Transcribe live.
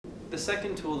The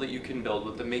second tool that you can build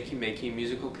with the MaKey MaKey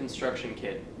musical construction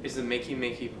kit is the MaKey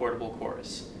MaKey portable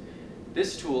chorus.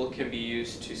 This tool can be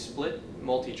used to split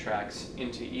multi-tracks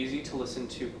into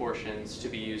easy-to-listen-to portions to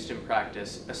be used in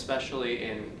practice, especially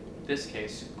in this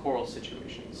case, choral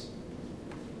situations.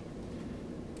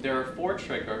 There are 4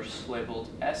 triggers labeled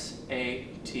S, A,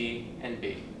 T, and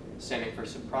B, standing for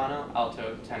soprano,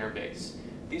 alto, tenor, bass.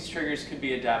 These triggers could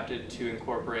be adapted to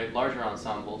incorporate larger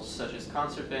ensembles such as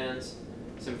concert bands,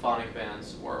 symphonic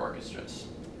bands, or orchestras.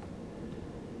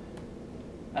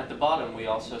 At the bottom, we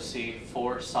also see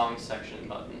 4 song section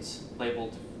buttons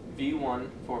labeled V1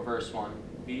 for verse 1,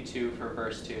 V2 for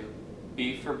verse 2,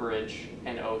 B for bridge,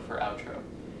 and O for outro.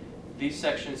 These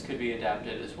sections could be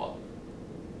adapted as well.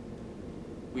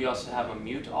 We also have a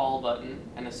mute all button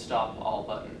and a stop all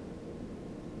button.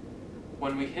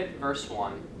 When we hit verse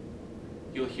 1,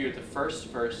 you'll hear the first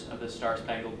verse of the Star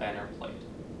Spangled Banner played.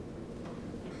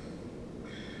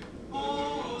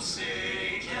 Oh,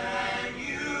 say can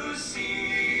you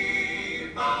see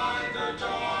by the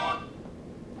dawn?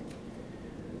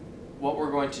 What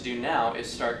we're going to do now is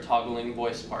start toggling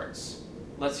voice parts.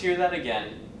 Let's hear that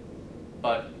again,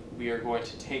 but we are going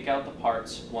to take out the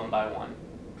parts one by one.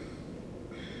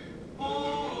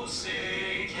 Oh,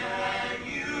 say can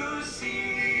you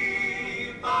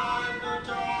see by the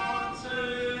dawn's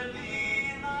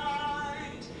early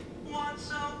light what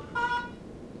so high?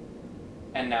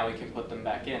 And now we can put them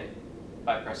back in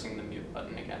by pressing the mute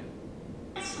button again.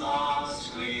 It's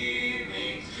lost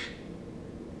gleaming.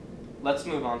 Let's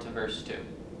move on to verse 2.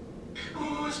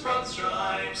 Whose broad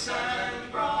stripes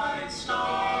and bright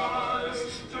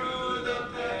stars through the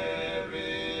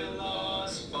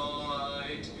perilous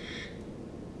fight.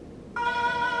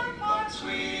 And once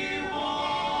we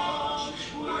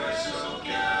watched were so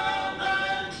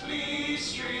gallantly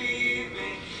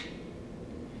streaming.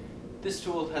 This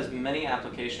tool has many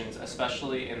applications,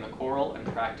 especially in the choral and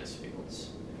practice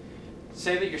fields.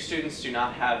 Say that your students do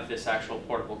not have this actual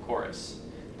portable chorus.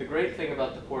 The great thing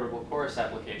about the portable chorus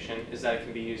application is that it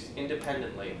can be used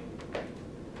independently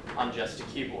on just a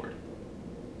keyboard.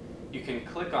 You can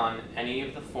click on any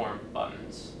of the form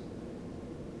buttons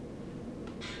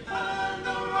And the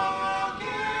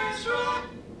rockets roll.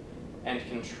 and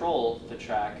control the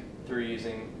track through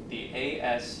using the A,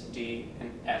 S, D,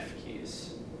 and F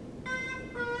keys.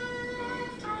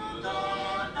 Through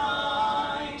the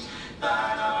night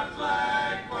that our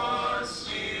flag was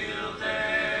still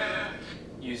there.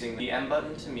 Using the M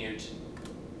button to mute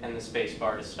and the space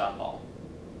bar to stop all.